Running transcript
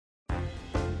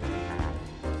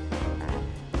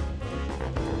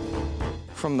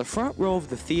From the front row of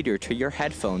the theater to your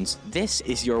headphones, this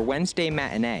is your Wednesday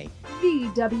Matinee. The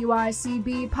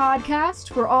WICB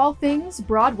podcast for all things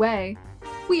Broadway.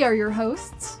 We are your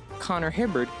hosts, Connor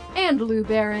Hibbard and Lou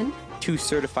Barron, two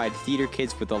certified theater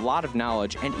kids with a lot of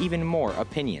knowledge and even more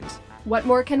opinions. What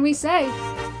more can we say?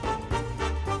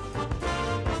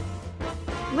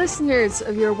 Listeners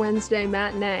of your Wednesday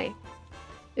Matinee,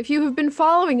 if you have been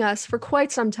following us for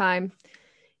quite some time,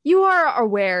 you are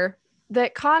aware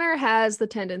that Connor has the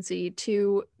tendency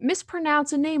to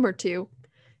mispronounce a name or two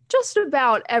just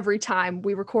about every time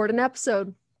we record an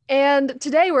episode. And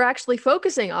today we're actually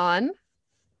focusing on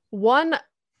one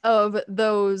of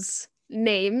those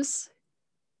names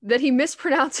that he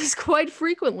mispronounces quite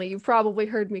frequently. You've probably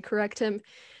heard me correct him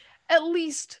at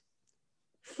least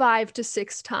 5 to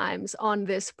 6 times on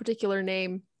this particular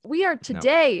name. We are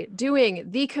today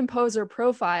doing the composer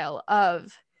profile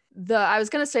of I was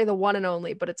going to say the one and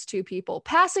only, but it's two people,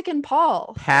 Pasek and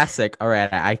Paul. Pasek. All right.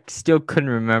 I still couldn't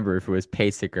remember if it was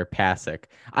Pasek or Pasek.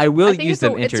 I will use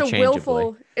them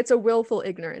interchangeably. It's a willful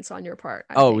ignorance on your part.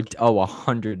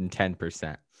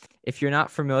 110%. If you're not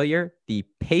familiar, the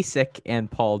Pasek and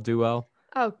Paul duo.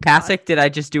 Oh, God. Pasek, did I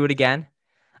just do it again?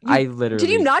 I literally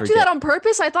Did you not do that on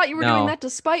purpose? I thought you were doing that to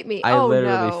spite me. I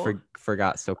literally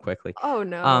forgot so quickly. Oh,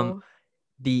 no.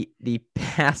 The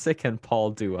Pasek and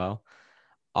Paul duo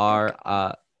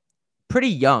are pretty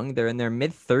young. They're in their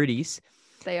mid-30s.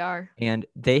 They are. And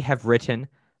they have written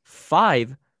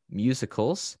 5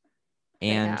 musicals.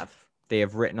 And they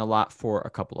have written a lot for a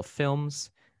couple of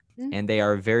films. Mm-hmm. And they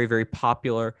are very, very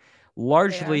popular.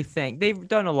 They've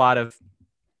done a lot of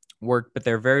work, but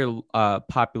they're very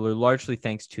popular, largely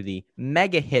thanks to the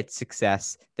mega hit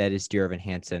success that is Dear Evan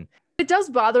Hansen. It does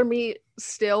bother me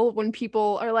still when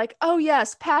people are like, oh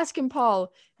yes, Pasek and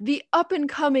Paul, the up and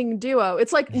coming duo.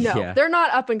 It's like, no, They're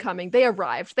not up and coming. They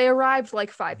arrived like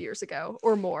 5 years ago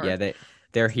or more. Yeah,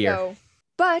 they're here.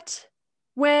 But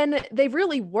when they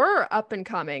really were up and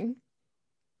coming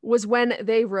was when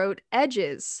they wrote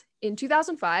Edges in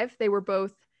 2005. They were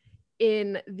both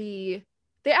I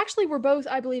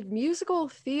believe, musical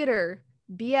theater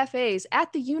BFAs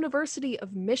at the University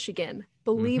of Michigan,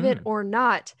 believe it or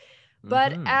not.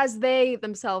 But as they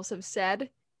themselves have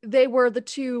said, they were the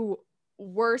 2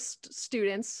 worst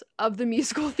students of the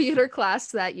musical theater class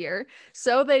that year.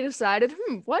 So they decided,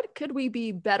 what could we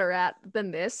be better at than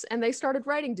this? And they started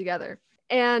writing together.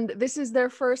 And this is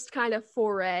their first kind of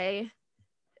foray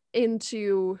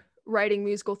into writing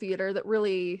musical theater that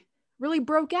really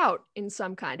broke out in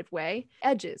some kind of way.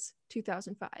 Edges,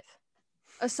 2005.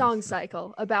 A song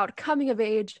cycle about coming of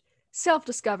age,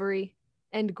 self-discovery,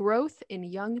 and growth in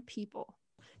young people.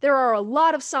 There are a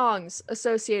lot of songs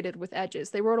associated with Edges.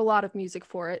 They wrote a lot of music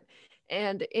for it.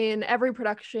 And in every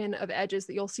production of Edges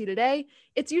that you'll see today,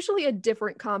 it's usually a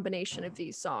different combination of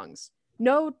these songs.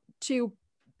 No 2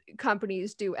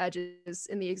 companies do Edges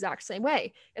in the exact same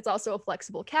way. It's also a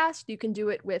flexible cast. You can do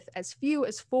it with as few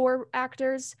as 4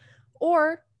 actors,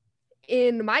 or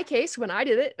in my case, when I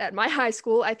did it at my high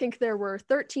school, I think there were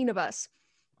 13 of us,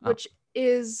 which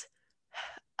is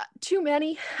too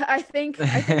many. I think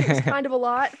it was kind of a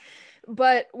lot,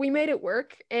 but we made it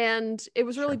work, and it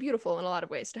was really beautiful in a lot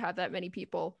of ways to have that many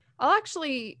people. I'll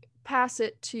actually pass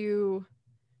it to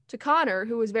Connor,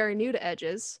 who was very new to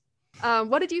Edges.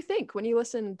 What did you think when you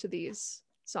listened to these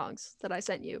songs that I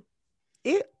sent you?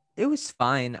 It was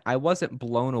fine. I wasn't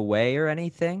blown away or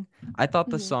anything. I thought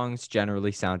the songs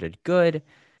generally sounded good.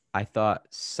 I thought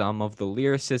some of the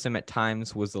lyricism at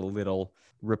times was a little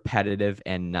repetitive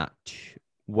and not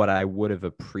what I would have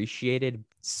appreciated.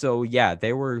 So yeah,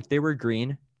 they were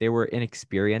green. They were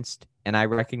inexperienced. And I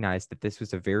recognized that this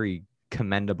was a very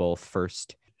commendable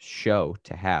first show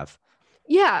to have.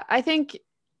 Yeah, I think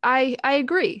I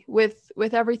agree with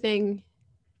everything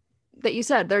that you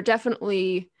said. They're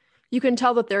definitely, you can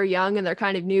tell that they're young and they're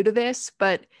kind of new to this,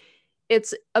 but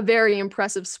it's a very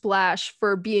impressive splash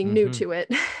for being new to it.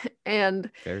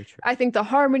 And very true. I think the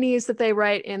harmonies that they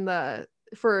write the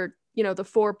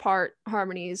 4-part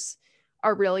harmonies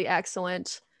are really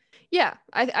excellent. Yeah,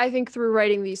 I think through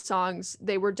writing these songs,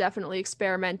 they were definitely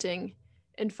experimenting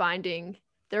and finding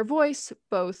their voice,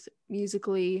 both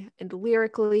musically and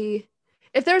lyrically.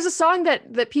 If there's a song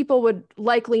that people would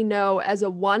likely know as a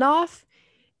one-off,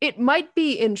 it might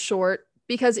be In Short,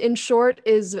 because In Short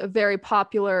is a very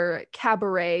popular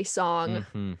cabaret song,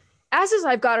 as is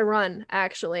I've Gotta Run,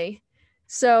 actually.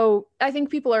 So I think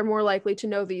people are more likely to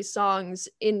know these songs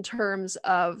in terms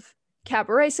of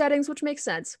cabaret settings, which makes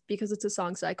sense because it's a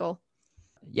song cycle.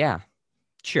 Yeah,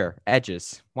 sure.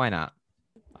 Edges. Why not?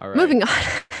 All right. Moving on.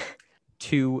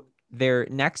 To their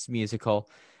next musical,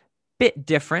 bit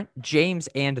different. James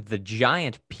and the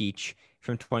Giant Peach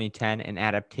from 2010, an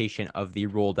adaptation of the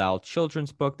Roald Dahl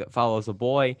children's book that follows a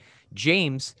boy,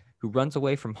 James, who runs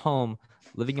away from home,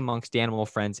 living amongst animal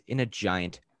friends in a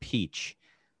giant peach.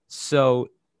 So,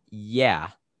 yeah,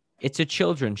 it's a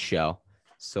children's show.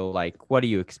 So, like, what do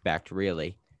you expect,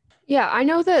 really? Yeah, I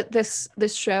know that this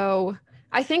show,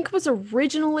 I think, was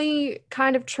originally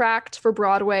kind of tracked for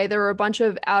Broadway. There were a bunch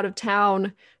of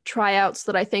out-of-town tryouts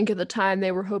that I think at the time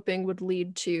they were hoping would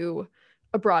lead to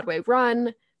a Broadway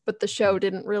run, but the show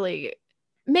didn't really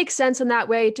make sense in that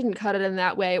way. It didn't cut it in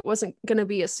that way. It wasn't going to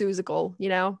be a Seussical, you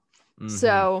know?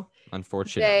 So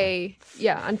unfortunately.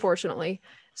 Unfortunately.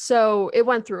 So it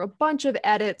went through a bunch of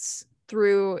edits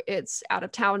through its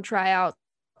out-of-town tryouts,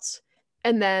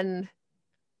 and then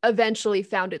eventually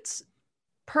found its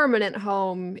permanent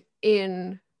home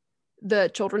in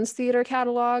the children's theater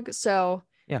catalog. So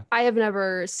yeah, I have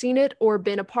never seen it or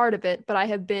been a part of it, but I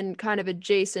have been kind of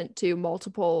adjacent to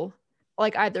multiple,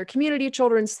 like either community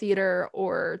children's theater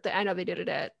or I know they did it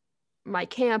at my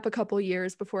camp a couple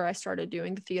years before I started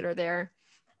doing the theater there.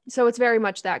 So it's very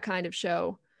much that kind of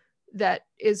show that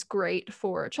is great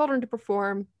for children to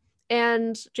perform.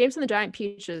 And James and the Giant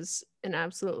Peach is an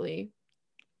absolutely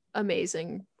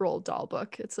amazing Roald Dahl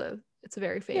book. It's a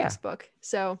very famous book.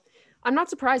 So I'm not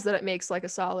surprised that it makes like a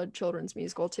solid children's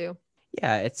musical too.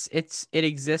 Yeah, it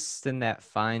exists in that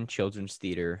fine children's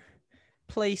theater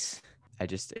place.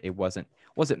 It wasn't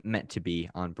meant to be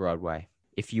on Broadway.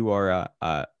 If you are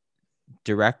a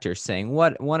director saying,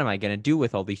 what am I going to do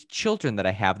with all these children that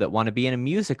I have that want to be in a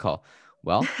musical?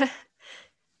 Well,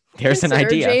 there's an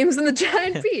idea. James and the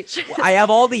Giant Peach. I have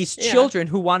all these children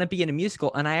who want to be in a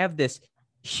musical, and I have this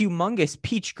humongous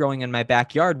peach growing in my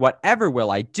backyard. Whatever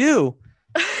will I do?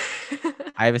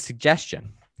 I have a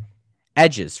suggestion.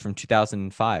 Edges from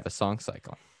 2005, a song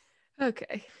cycle.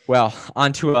 Okay. Well,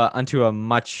 onto a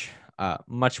much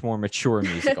more mature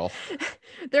musical.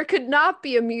 There could not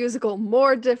be a musical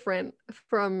more different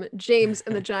from James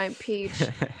and the Giant Peach,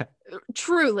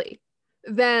 truly,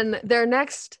 than their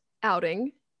next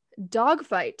outing,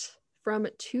 Dogfight from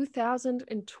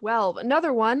 2012.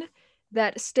 Another one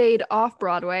that stayed off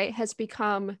Broadway, has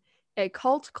become a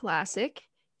cult classic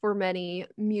for many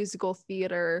musical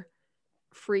theater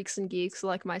freaks and geeks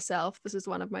like myself. This is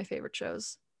one of my favorite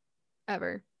shows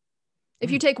ever. If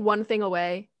you take one thing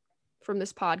away from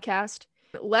this podcast,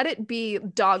 let it be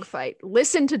Dogfight.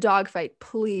 Listen to Dogfight,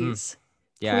 please.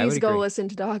 Yeah, please go listen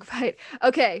to Dogfight.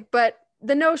 Okay, but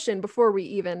the notion, before we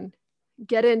even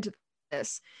get into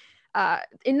this,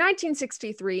 in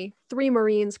 1963, three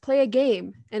Marines play a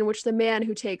game in which the man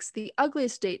who takes the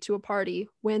ugliest date to a party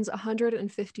wins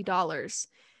 $150.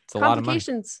 It's a lot of money.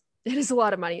 It is a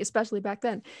lot of money, especially back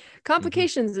then.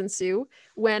 Complications ensue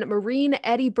when Marine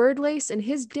Eddie Birdlace and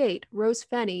his date, Rose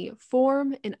Fenny,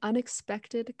 form an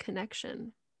unexpected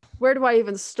connection. Where do I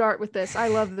even start with this? I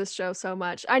love this show so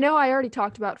much. I know I already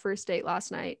talked about First Date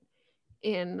last night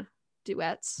in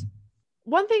duets.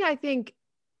 One thing I think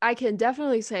I can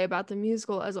definitely say about the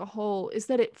musical as a whole is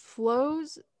that it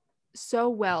flows so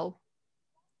well.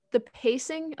 The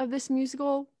pacing of this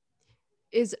musical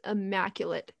is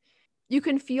immaculate. You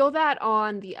can feel that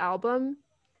on the album,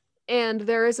 and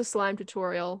there is a slime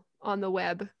tutorial on the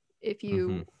web if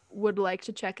you would like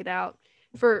to check it out.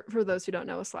 For those who don't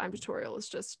know, a slime tutorial is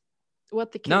just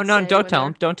what the kids say. No,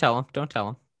 don't tell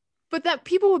them. But that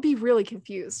people would be really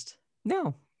confused.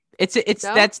 No.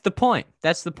 That's the point.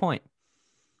 That's the point.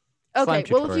 Okay,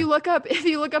 well, if you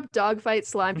look up Dogfight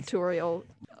slime tutorial,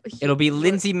 it'll be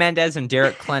Lindsay Mendez and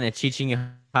Derek Klena teaching you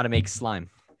how to make slime.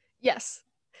 Yes.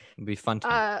 It'll be fun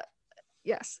time.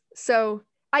 Yes. So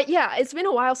it's been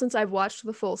a while since I've watched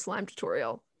the full slime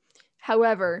tutorial.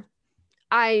 However,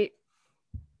 I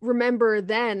remember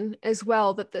then as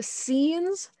well that the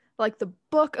scenes, like the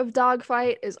book of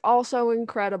Dogfight, is also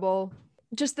incredible.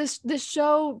 Just this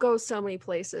show goes so many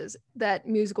places that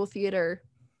musical theater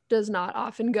does not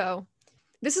often go.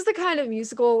 This is the kind of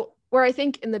musical where I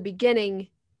think in the beginning,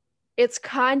 it's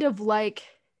kind of like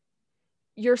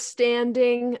you're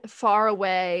standing far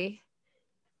away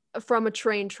from a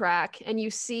train track and you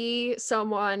see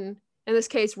someone, in this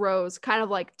case Rose, kind of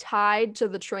like tied to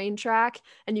the train track,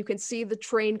 and you can see the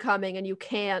train coming and you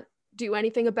can't do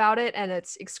anything about it, and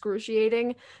it's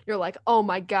excruciating. You're like, oh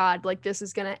my God, like this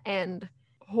is gonna end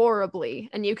horribly,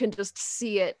 and you can just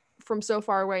see it from so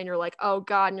far away, and you're like, oh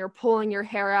God, and you're pulling your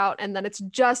hair out, and then it's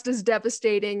just as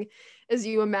devastating as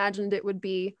you imagined it would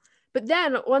be. But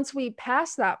then once we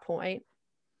pass that point,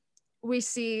 we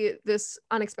see this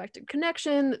unexpected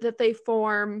connection that they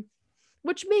form,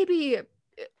 which maybe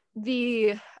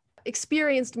the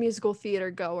experienced musical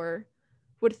theater goer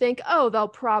would think, oh, they'll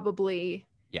probably,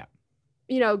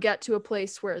 Yeah. Get to a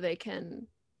place where they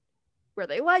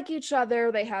like each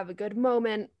other, they have a good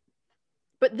moment.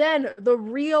 But then the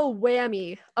real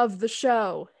whammy of the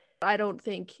show, I don't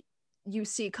think you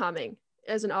see coming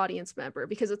as an audience member,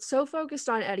 because it's so focused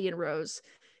on Eddie and Rose.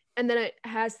 And then it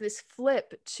has this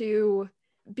flip to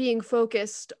being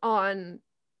focused on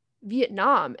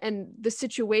Vietnam and the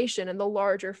situation and the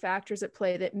larger factors at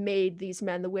play that made these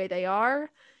men the way they are.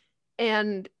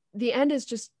 And the end is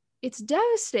just, it's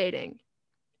devastating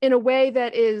in a way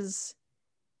that is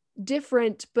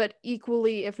different, but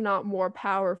equally, if not more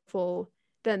powerful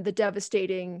than the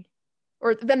devastation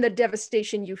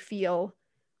you feel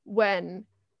when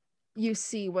you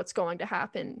see what's going to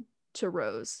happen to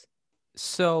Rose.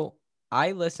 So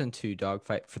I listened to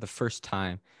Dogfight for the first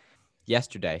time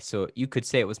yesterday. So you could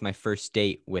say it was my first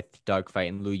date with Dogfight,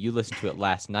 and Lou, you listened to it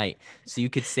last night. So you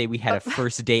could say we had a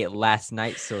first date last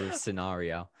night sort of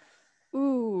scenario.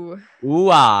 Ooh.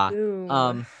 Ooh-ah.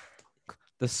 Ooh.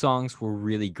 The songs were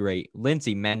really great.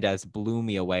 Lindsay Mendez blew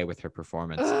me away with her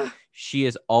performance. Ugh. She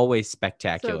is always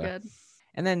spectacular. So good.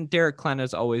 And then Derek Klena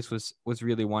as always was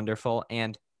really wonderful.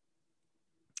 And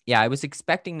yeah, I was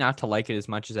expecting not to like it as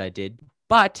much as I did,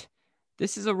 but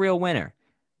this is a real winner.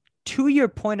 To your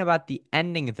point about the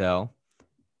ending, though,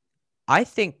 I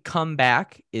think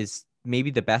Comeback is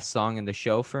maybe the best song in the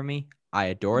show for me. I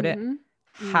adored it.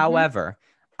 However,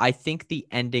 I think the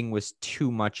ending was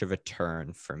too much of a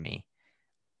turn for me.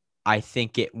 I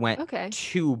think it went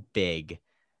too big,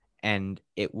 and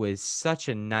it was such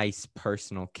a nice,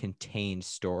 personal, contained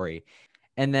story.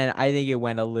 And then I think it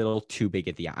went a little too big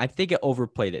at the end. I think it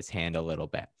overplayed its hand a little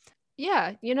bit.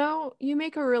 Yeah, you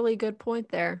make a really good point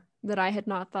there that I had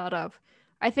not thought of.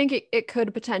 I think it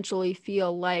could potentially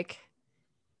feel like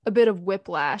a bit of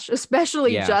whiplash,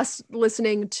 especially just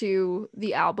listening to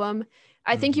the album.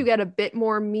 I think you get a bit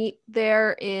more meat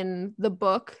there in the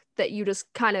book that you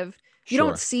just kind of, you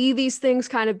don't see these things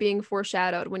kind of being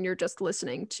foreshadowed when you're just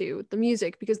listening to the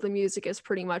music, because the music is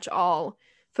pretty much all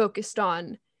focused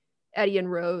on Eddie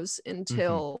and Rose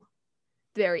until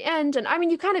the very end. And I mean,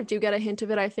 you kind of do get a hint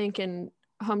of it, I think, in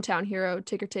Hometown Hero,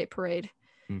 Ticker Tape Parade.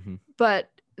 But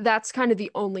that's kind of the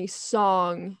only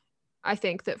song, I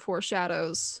think, that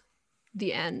foreshadows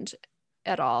the end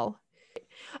at all.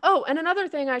 Oh, and another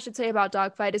thing I should say about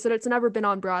Dogfight is that it's never been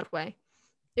on Broadway.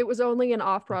 It was only an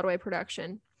off-Broadway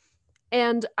production.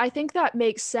 And I think that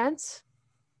makes sense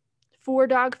for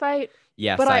Dogfight.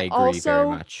 Yes, but I agree very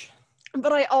much.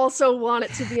 But I also want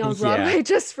it to be on Broadway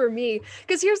just for me.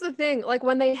 Because here's the thing, like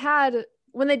when they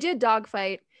did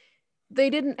Dogfight, they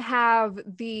didn't have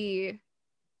the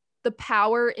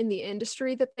power in the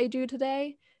industry that they do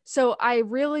today. So I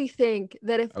really think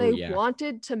that if they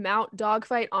wanted to mount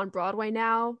Dogfight on Broadway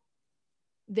now,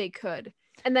 they could.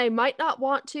 And they might not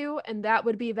want to, and that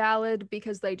would be valid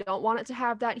because they don't want it to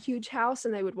have that huge house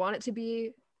and they would want it to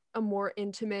be a more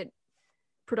intimate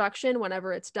production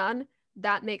whenever it's done.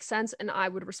 That makes sense, and I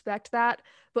would respect that.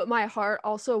 But my heart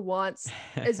also wants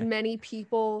as many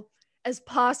people as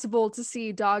possible to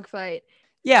see Dogfight.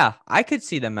 Yeah, I could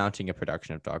see them mounting a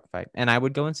production of Dogfight, and I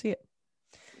would go and see it.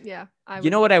 Yeah. You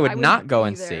know what I would not go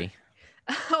and see?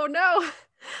 Oh, no.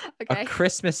 Okay. A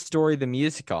Christmas Story, the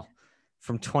musical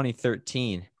from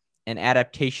 2013, an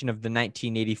adaptation of the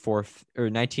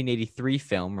 1983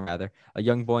 film, rather. A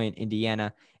young boy in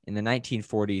Indiana in the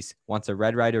 1940s wants a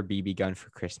Red Ryder BB gun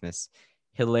for Christmas.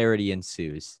 Hilarity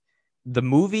ensues. The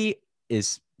movie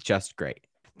is just great.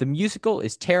 The musical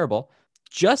is terrible,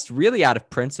 just really out of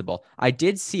principle. I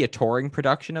did see a touring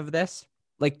production of this.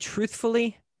 Like,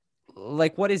 truthfully,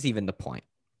 like, what is even the point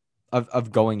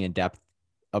of going in depth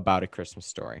about A Christmas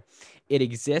Story? It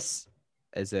exists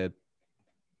as a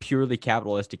purely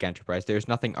capitalistic enterprise. There's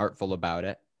nothing artful about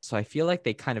it. So I feel like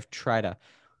they kind of try to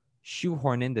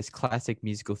shoehorn in this classic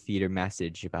musical theater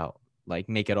message about, like,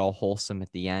 make it all wholesome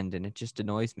at the end. And it just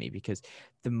annoys me because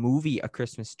the movie A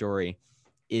Christmas Story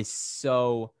is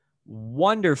so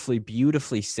wonderfully,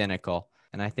 beautifully cynical.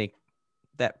 And I think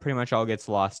that pretty much all gets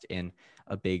lost in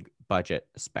a big budget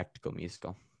spectacle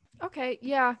musical. Okay,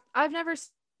 yeah. I've never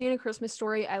seen A Christmas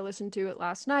Story. I listened to it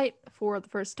last night for the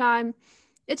first time.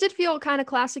 It did feel kind of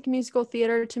classic musical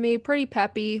theater to me, pretty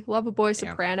peppy, love a boy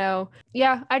soprano.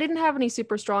 Yeah, I didn't have any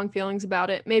super strong feelings about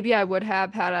it. Maybe I would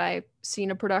have had I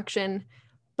seen a production,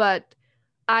 but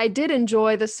I did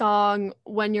enjoy the song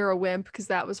When You're a Wimp because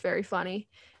that was very funny.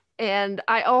 And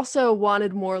I also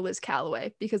wanted more Liz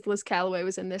Callaway because Liz Callaway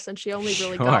was in this and she only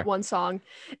really got one song.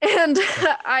 And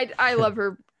I love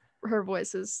her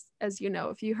voices, as you know,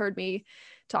 if you heard me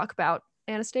talk about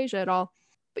Anastasia at all.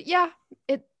 But yeah,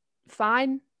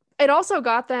 fine. It also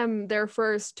got them their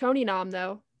first Tony nom,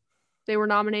 though. They were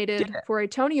nominated for a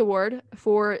Tony Award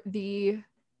for the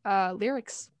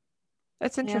lyrics.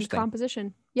 That's interesting. And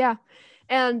composition. Yeah.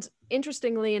 And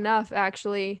interestingly enough,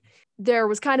 actually, there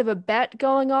was kind of a bet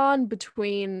going on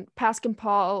between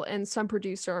Paskin-Paul and some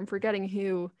producer. I'm forgetting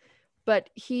who,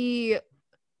 but he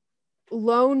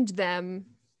loaned them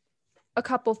a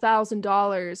couple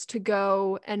 $1,000s to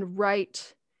go and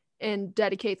write and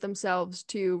dedicate themselves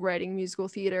to writing musical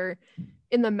theater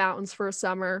in the mountains for a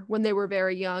summer when they were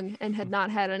very young and had not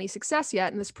had any success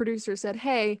yet. And this producer said,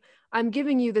 hey, I'm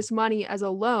giving you this money as a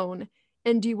loan,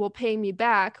 and you will pay me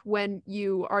back when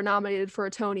you are nominated for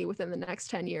a Tony within the next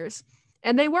 10 years.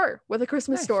 And they were, with A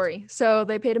Christmas Story. So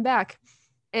they paid him back.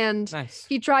 And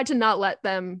he tried to not let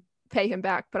them pay him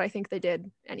back, but I think they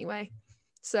did anyway.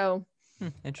 So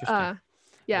interesting.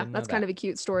 Yeah, that's kind of a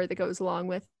cute story that goes along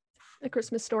with A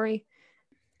Christmas Story.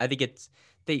 I think it's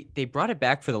they brought it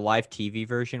back for the live TV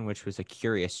version, which was a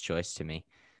curious choice to me.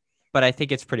 But I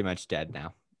think it's pretty much dead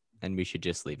now, and we should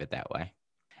just leave it that way.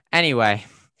 Anyway,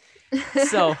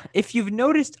 so if you've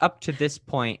noticed up to this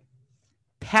point,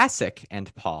 Pasek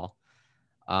and Paul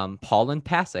and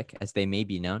Pasek, as they may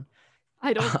be known.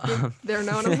 I don't think they're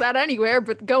known as that anywhere,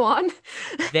 but go on.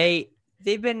 They've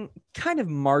been kind of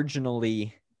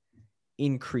marginally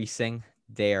increasing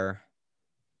their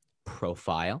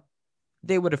profile.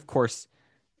 They would, of course,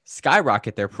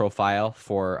 skyrocket their profile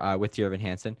for with Dear Evan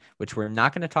Hansen, which we're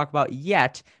not going to talk about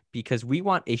yet because we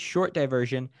want a short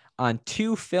diversion on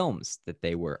 2 films that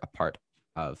they were a part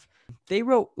of. They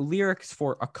wrote lyrics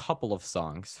for a couple of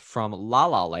songs from La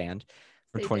La Land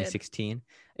from 2016. Did.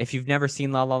 If you've never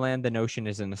seen La La Land, the notion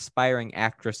is an aspiring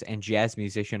actress and jazz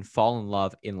musician fall in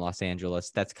love in Los Angeles.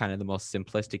 That's kind of the most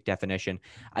simplistic definition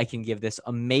I can give this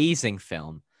amazing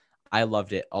film. I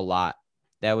loved it a lot.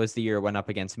 That was the year it went up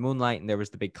against Moonlight, and there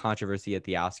was the big controversy at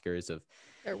the Oscars of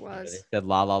there was that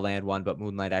La La Land won, but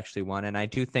Moonlight actually won. And I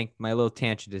do think my little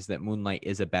tangent is that Moonlight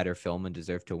is a better film and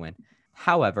deserved to win.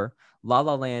 However, La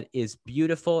La Land is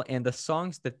beautiful, and the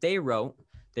songs that they wrote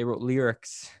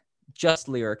lyrics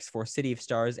for City of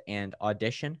Stars and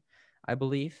Audition, I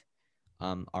believe,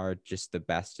 are just the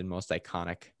best and most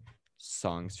iconic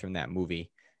songs from that movie.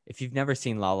 If you've never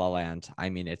seen La La Land, I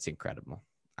mean, it's incredible.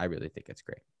 I really think it's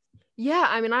great. Yeah,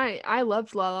 I mean, I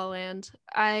loved La La Land.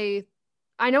 I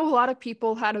know a lot of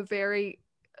people had a very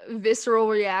visceral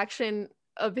reaction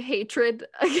of hatred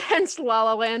against La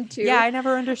La Land too. Yeah, I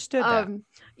never understood that.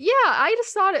 Yeah, I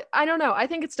just thought it, I don't know. I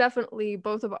think it's definitely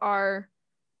both of our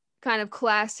kind of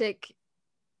classic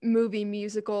movie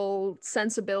musical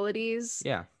sensibilities.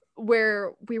 Yeah.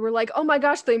 Where we were like, oh my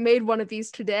gosh, they made one of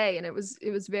these today. And it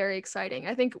was very exciting.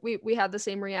 I think we had the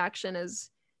same reaction as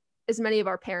many of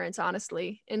our parents,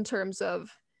 honestly, in terms of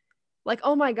like,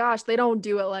 oh my gosh, they don't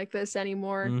do it like this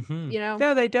anymore. Mm-hmm. You know?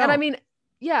 No, they don't. And I mean,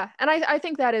 yeah. And I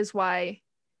think that is why,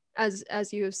 as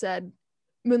you have said,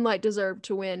 Moonlight deserved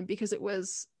to win because it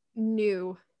was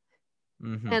new.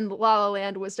 Mm-hmm. And La La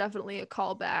Land was definitely a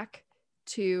callback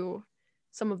to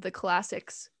some of the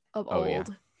classics of old. Yeah.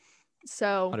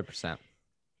 So 100%.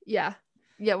 Yeah.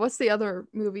 What's the other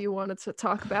movie you wanted to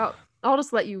talk about? I'll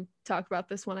just let you talk about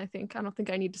this one. I don't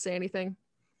think I need to say anything.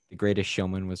 The Greatest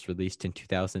Showman was released in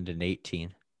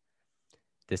 2018.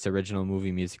 This original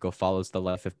movie musical follows the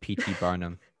life of P.T.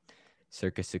 Barnum,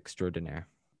 circus extraordinaire.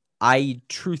 I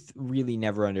really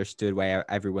never understood why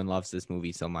everyone loves this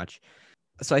movie so much.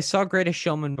 So I saw Greatest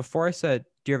Showman before I saw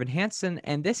Dear Evan Hansen,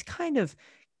 and this kind of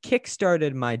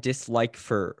kickstarted my dislike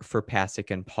for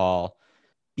Pasek and Paul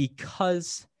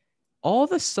because all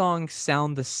the songs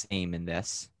sound the same in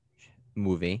this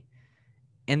movie,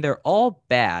 and they're all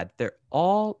bad. They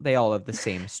all have the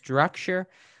same structure.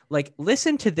 Like,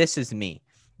 listen to This Is Me.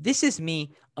 This Is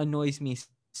Me annoys me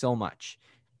so much.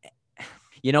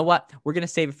 You know what? We're going to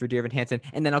save it for Dear Evan Hansen,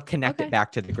 and then I'll connect it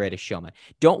back to The Greatest Showman.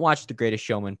 Don't watch The Greatest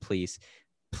Showman, please.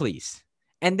 Please.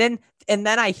 And then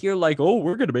I hear like, oh,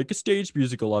 we're going to make a stage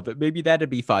musical of it. Maybe that'd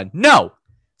be fun. No,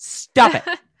 stop it.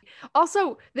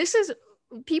 Also,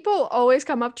 people always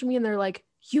come up to me and they're like,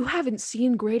 you haven't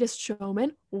seen Greatest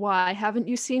Showman? Why haven't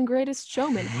you seen Greatest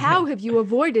Showman? How have you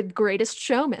avoided Greatest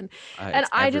Showman? And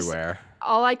everywhere.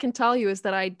 All I can tell you is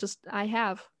that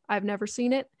I've never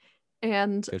seen it.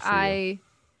 And I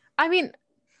mean,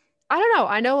 I don't know.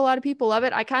 I know a lot of people love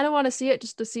it. I kind of want to see it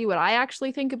just to see what I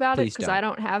actually think about it because I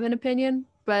don't have an opinion,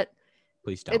 but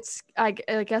please don't. I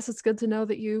guess it's good to know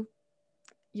that you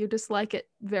dislike it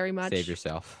very much. Save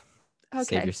yourself. Okay.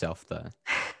 Save yourself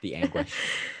the anguish.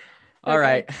 All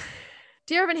right.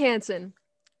 Dear Evan Hansen,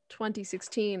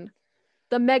 2016,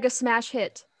 the mega smash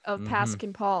hit of Pasek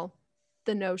and Paul,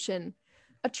 The Notion,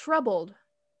 a troubled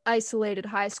isolated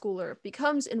high schooler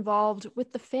becomes involved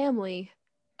with the family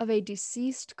of a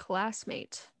deceased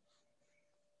classmate.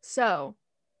 So,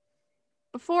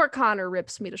 before Connor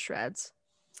rips me to shreds,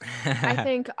 I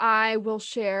think I will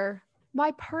share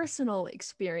my personal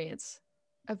experience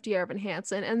of Dear Evan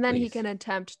Hansen, and then he can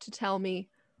attempt to tell me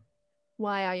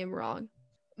why I am wrong.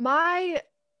 My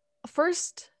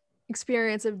first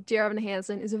experience of Dear Evan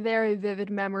Hansen is a very vivid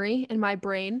memory in my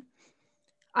brain.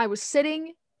 I was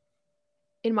sitting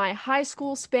in my high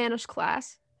school Spanish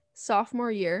class,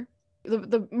 sophomore year.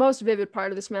 The most vivid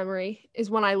part of this memory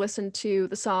is when I listened to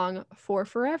the song For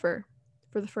Forever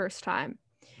for the first time.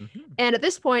 Mm-hmm. And at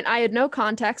this point, I had no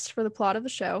context for the plot of the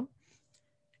show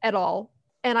at all.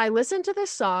 And I listened to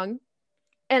this song,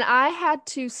 and I had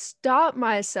to stop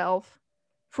myself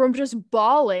from just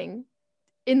bawling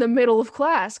in the middle of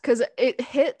class because it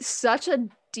hit such a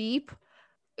deep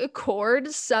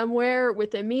chord somewhere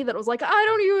within me that was like, I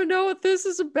don't even know what this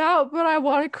is about, but I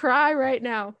want to cry right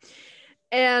now.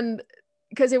 And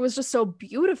because it was just so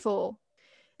beautiful.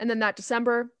 And then that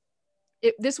December,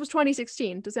 this was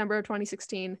 2016, December of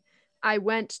 2016, I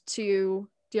went to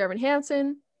Dear Evan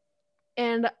Hansen,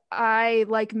 and I,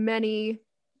 like many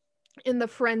in the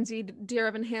frenzied Dear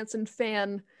Evan Hansen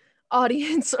fan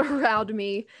audience around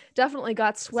me, definitely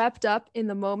got swept up in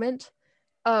the moment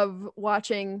of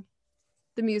watching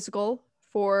the musical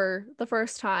for the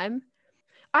first time.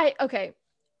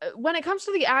 When it comes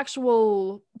to the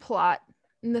actual plot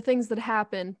and the things that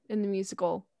happen in the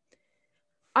musical,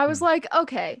 I was like,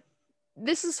 okay,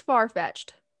 this is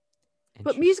far-fetched,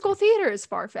 but musical theater is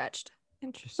far-fetched.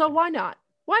 Interesting. So why not?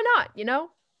 Why not?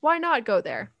 Why not go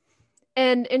there?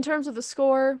 And in terms of the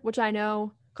score, which I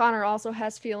know Connor also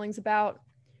has feelings about,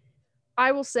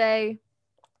 I will say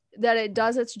that it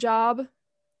does its job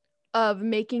of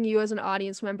making you as an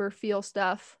audience member feel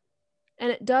stuff. And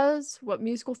it does what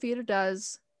musical theater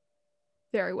does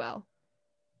very well.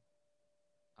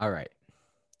 All right.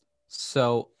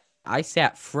 So I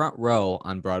sat front row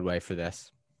on Broadway for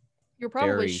this. You're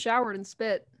probably showered in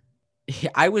spit.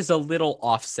 I was a little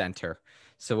off center,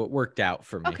 so it worked out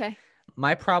for me. Okay.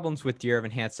 My problems with Dear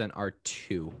Evan Hansen are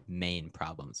two main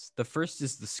problems. The first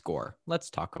is the score. Let's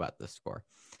talk about the score.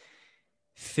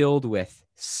 Filled with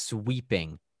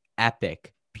sweeping,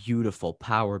 epic, beautiful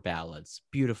power ballads,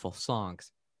 beautiful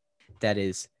songs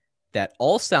that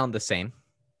all sound the same.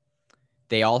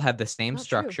 They all have the same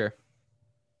structure. True.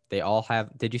 They all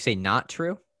have, did you say not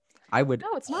true? I would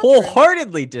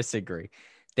wholeheartedly disagree.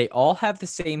 They all have the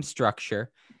same structure.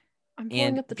 I'm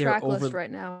pulling up the track list right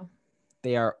now.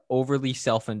 They are overly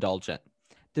self-indulgent.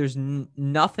 There's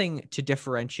nothing to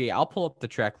differentiate. I'll pull up the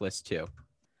track list too.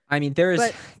 I mean,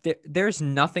 there's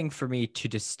nothing for me to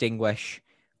distinguish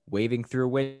Waving Through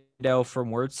a Window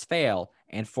from Words Fail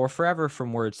and For Forever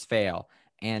from Words Fail.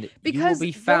 And because you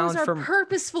will be found those are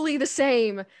purposefully the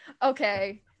same.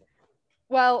 Okay.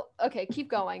 Well, okay, keep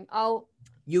going.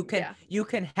 You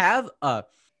can have a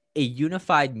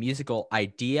unified musical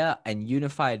idea and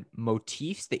unified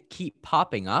motifs that keep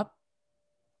popping up,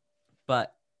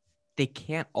 but they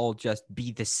can't all just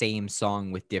be the same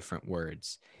song with different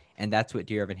words. And that's what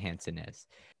Dear Evan Hansen is.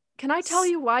 Can I tell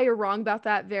you why you're wrong about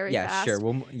that fast?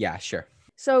 Yeah, sure.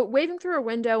 So Waving Through a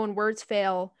Window and Words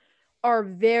Fail are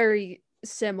very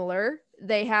similar.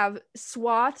 They have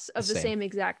swaths of the same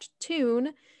exact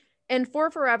tune. And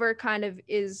For Forever kind of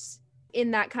is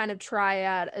in that kind of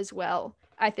triad as well.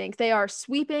 I think they are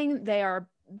sweeping, they are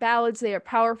ballads, they are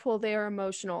powerful, they are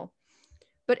emotional.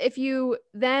 But if you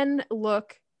then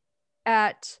look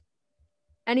at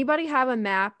Anybody Have a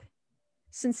Map,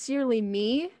 Sincerely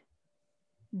Me,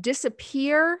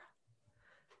 Disappear,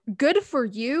 Good for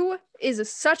You is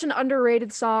such an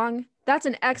underrated song. That's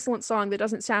an excellent song that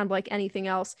doesn't sound like anything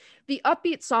else. The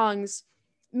upbeat songs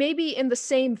may be in the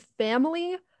same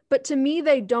family, but to me,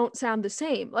 they don't sound the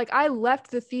same. Like, I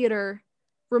left the theater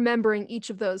remembering each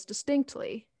of those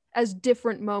distinctly as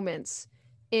different moments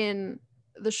in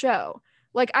the show.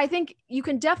 Like, I think you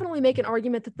can definitely make an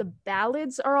argument that the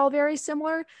ballads are all very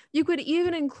similar. You could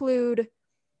even include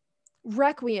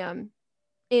Requiem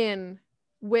in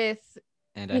with,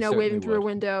 Waving Through a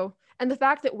Window. And the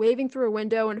fact that Waving Through a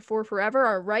Window and For Forever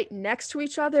are right next to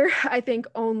each other, I think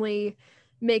only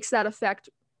makes that effect,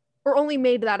 or only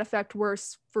made that effect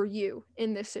worse for you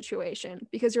in this situation.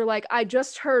 Because you're like, I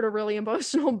just heard a really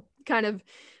emotional kind of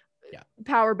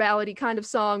power ballady kind of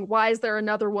song. Why is there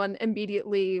another one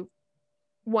immediately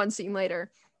one scene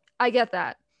later? I get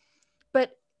that.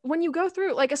 But when you go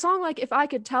through, like, a song like If I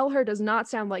Could Tell Her does not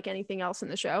sound like anything else in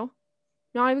the show.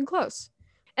 Not even close.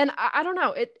 And I don't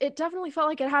know, it definitely felt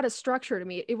like it had a structure to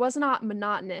me. It was not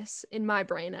monotonous in my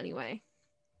brain anyway.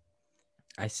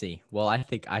 I see. Well, I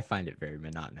think I find it very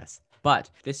monotonous. But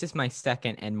this is my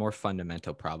second and more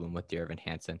fundamental problem with Dear Evan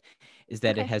Hansen, is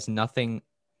that it Okay. has nothing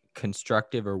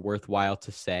constructive or worthwhile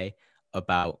to say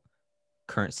about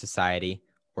current society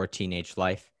or teenage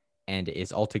life, and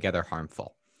is altogether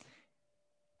harmful.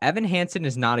 Evan Hansen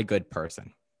is not a good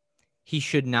person. He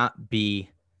should not be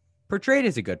portrayed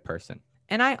as a good person.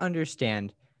 And I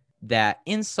understand that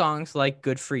in songs like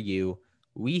Good For You,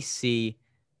 we see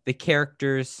the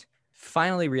characters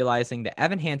finally realizing that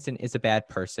Evan Hansen is a bad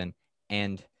person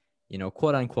and,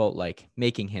 quote unquote, like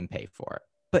making him pay for it.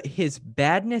 But his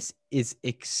badness is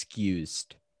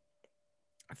excused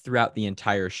throughout the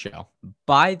entire show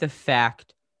by the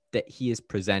fact that he is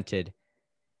presented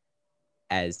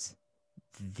as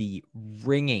the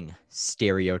ringing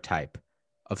stereotype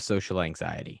of social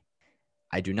anxiety.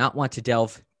 I do not want to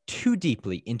delve too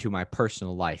deeply into my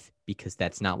personal life because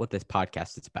that's not what this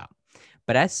podcast is about.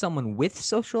 But as someone with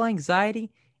social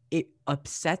anxiety, it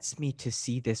upsets me to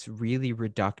see this really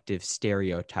reductive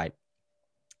stereotype.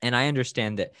 And I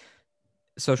understand that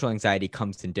social anxiety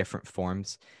comes in different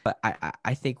forms, but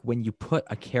I think when you put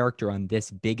a character on this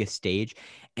big a stage,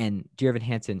 and Dear Evan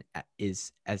Hansen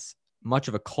is as much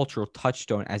of a cultural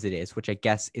touchstone as it is, which I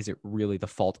guess isn't really the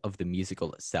fault of the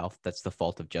musical itself, that's the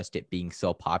fault of just it being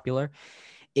so popular.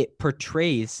 It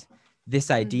portrays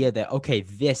this idea that, okay,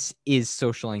 this is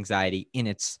social anxiety in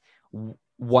its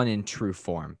one and true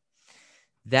form.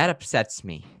 That upsets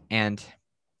me. And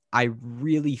I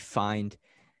really find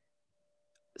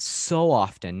so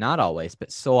often, not always,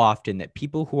 but so often, that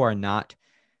people who are not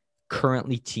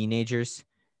currently teenagers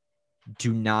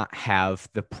do not have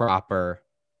the proper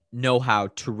know-how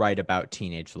to write about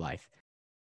teenage life.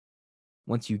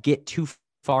 Once you get too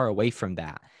far away from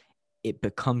that, it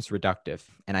becomes reductive.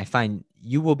 And I find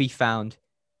you will be found,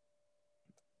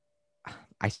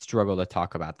 I struggle to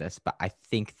talk about this, but I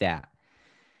think that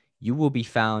you will be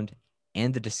found,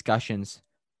 and the discussions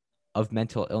of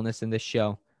mental illness in this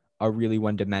show are really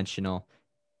one-dimensional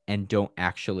and don't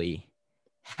actually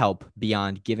help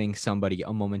beyond giving somebody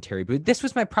a momentary boost. This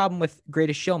was my problem with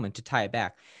Greatest Showman, to tie it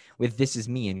back with This Is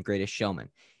Me and Greatest Showman,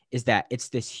 is that it's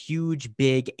this huge,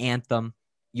 big anthem.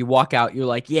 You walk out, you're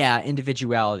like, yeah,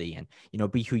 individuality and,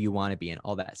 be who you want to be and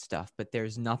all that stuff. But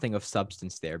there's nothing of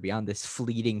substance there beyond this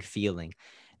fleeting feeling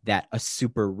that a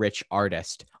super rich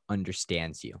artist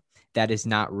understands you. That is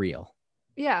not real.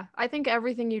 Yeah, I think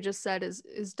everything you just said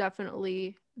is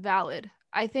definitely valid.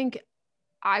 I think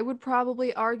I would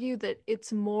probably argue that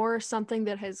it's more something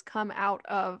that has come out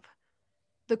of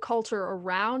the culture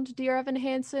around Dear Evan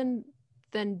Hansen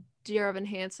than Dear Evan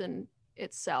Hansen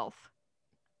itself.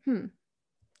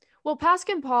 Well,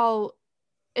 Paskin Paul,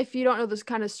 if you don't know this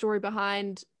kind of story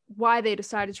behind why they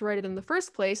decided to write it in the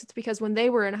first place, it's because when they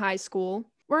were in high school,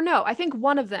 or no, I think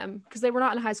one of them, because they were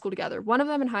not in high school together, one of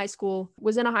them in high school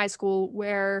was in a high school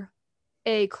where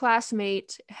a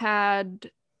classmate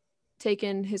had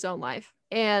taken his own life.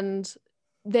 And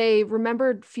they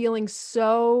remembered feeling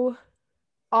so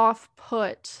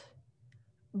off-put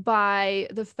by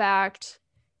the fact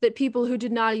that people who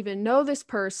did not even know this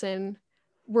person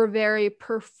were very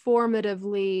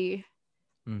performatively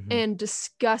and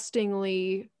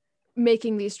disgustingly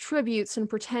making these tributes and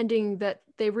pretending that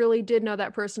they really did know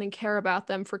that person and care about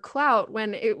them for clout,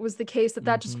 when it was the case that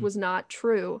that just was not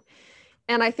true.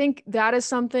 And I think that is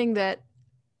something that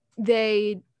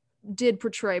they did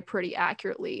portray pretty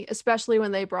accurately, especially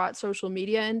when they brought social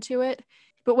media into it.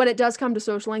 But when it does come to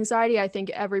social anxiety, I think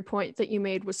every point that you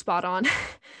made was spot on.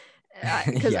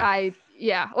 Because I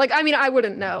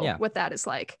wouldn't know what that is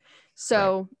like.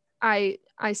 So right.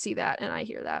 I see that and I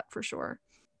hear that for sure.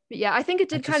 But yeah, I think it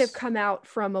did kind of come out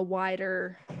from a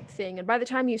wider thing. And by the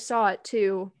time you saw it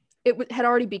too, it had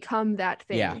already become that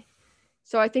thing. Yeah.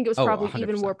 So I think it was probably 100%.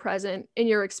 Even more present in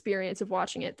your experience of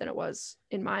watching it than it was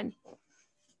in mine.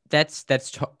 That's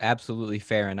absolutely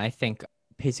fair. And I think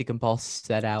Pasek and Paul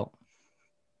set out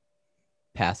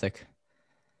Pasek.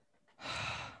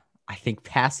 I think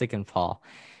Pasek and Paul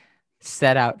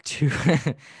set out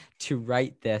to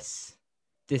write this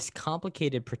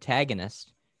complicated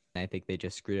protagonist. And I think they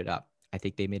just screwed it up. I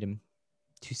think they made him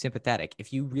too sympathetic.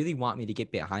 If you really want me to get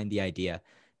behind the idea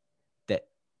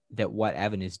that what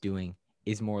Evan is doing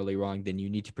is morally wrong, then you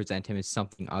need to present him as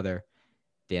something other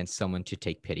than someone to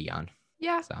take pity on.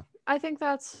 Yeah, so. I think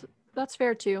that's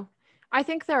fair too. I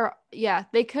think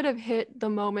they could have hit the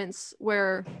moments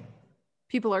where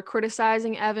people are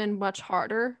criticizing Evan much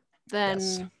harder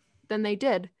than they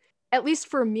did. At least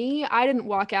for me, I didn't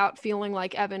walk out feeling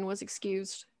like Evan was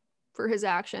excused for his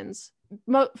actions,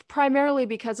 primarily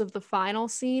because of the final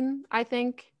scene, I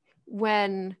think,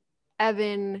 when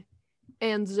Evan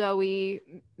and Zoe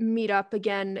meet up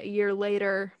again a year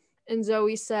later. And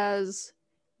Zoe says,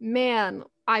 man,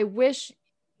 I wish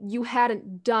you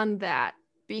hadn't done that,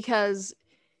 because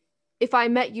if I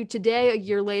met you today, a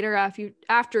year later,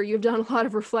 after you've done a lot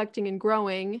of reflecting and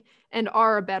growing and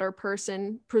are a better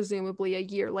person, presumably a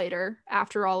year later,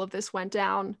 after all of this went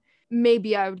down,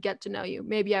 maybe I would get to know you.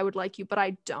 Maybe I would like you, but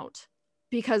I don't,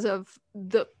 because of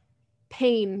the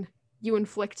pain you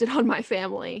inflicted on my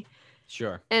family.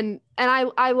 Sure. And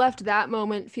I left that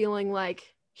moment feeling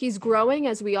like he's growing,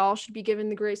 as we all should be given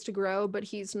the grace to grow, but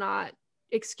he's not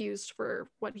excused for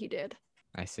what he did.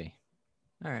 I see.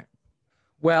 All right.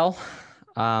 Well,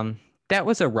 that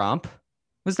was a romp.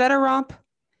 Was that a romp?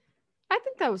 I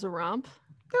think that was a romp.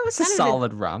 That was a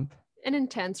solid romp. An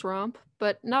intense romp,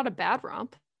 but not a bad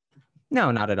romp.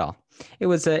 No, not at all. It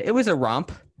was a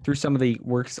romp through some of the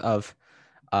works of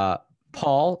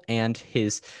Paul and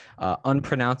his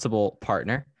unpronounceable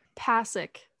partner.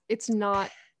 Pasek. It's not.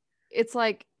 It's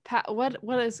like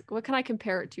what can I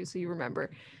compare it to so you remember?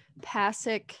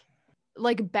 Pasek,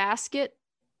 like basket,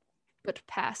 but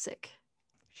Pasek.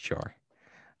 Sure.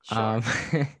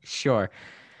 Sure.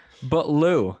 But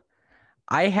Lou,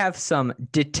 I have some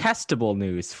detestable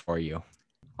news for you.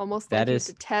 Almost like you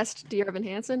detest Dear Evan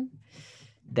Hansen?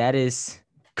 That is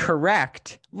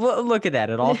correct. Look at that.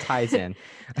 It all ties in.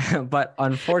 But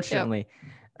unfortunately,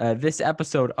 this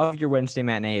episode of Your Wednesday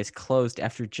Matinee is closed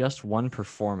after just one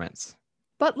performance.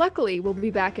 But luckily, we'll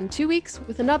be back in 2 weeks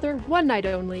with another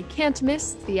one-night-only,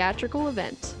 can't-miss theatrical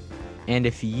event. And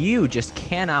if you just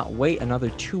cannot wait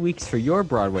another 2 weeks for your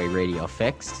Broadway radio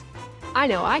fix, I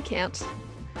know I can't.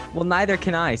 Well, neither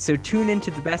can I, so tune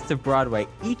into the best of Broadway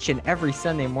each and every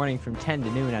Sunday morning from 10 to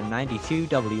noon on 92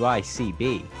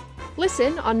 WICB.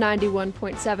 Listen on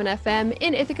 91.7 FM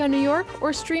in Ithaca, New York,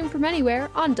 or stream from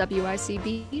anywhere on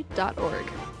WICB.org.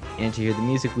 And to hear the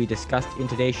music we discussed in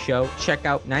today's show, check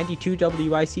out 92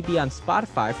 WICB on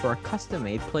Spotify for a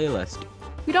custom-made playlist.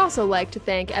 We'd also like to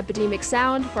thank Epidemic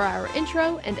Sound for our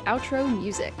intro and outro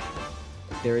music.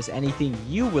 If there is anything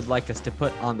you would like us to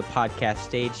put on the podcast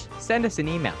stage, send us an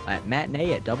email at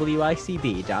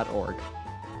matinee@wicb.org.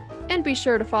 And be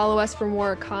sure to follow us for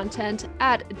more content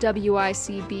at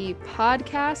WICB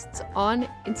Podcasts on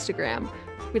Instagram.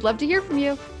 We'd love to hear from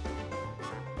you.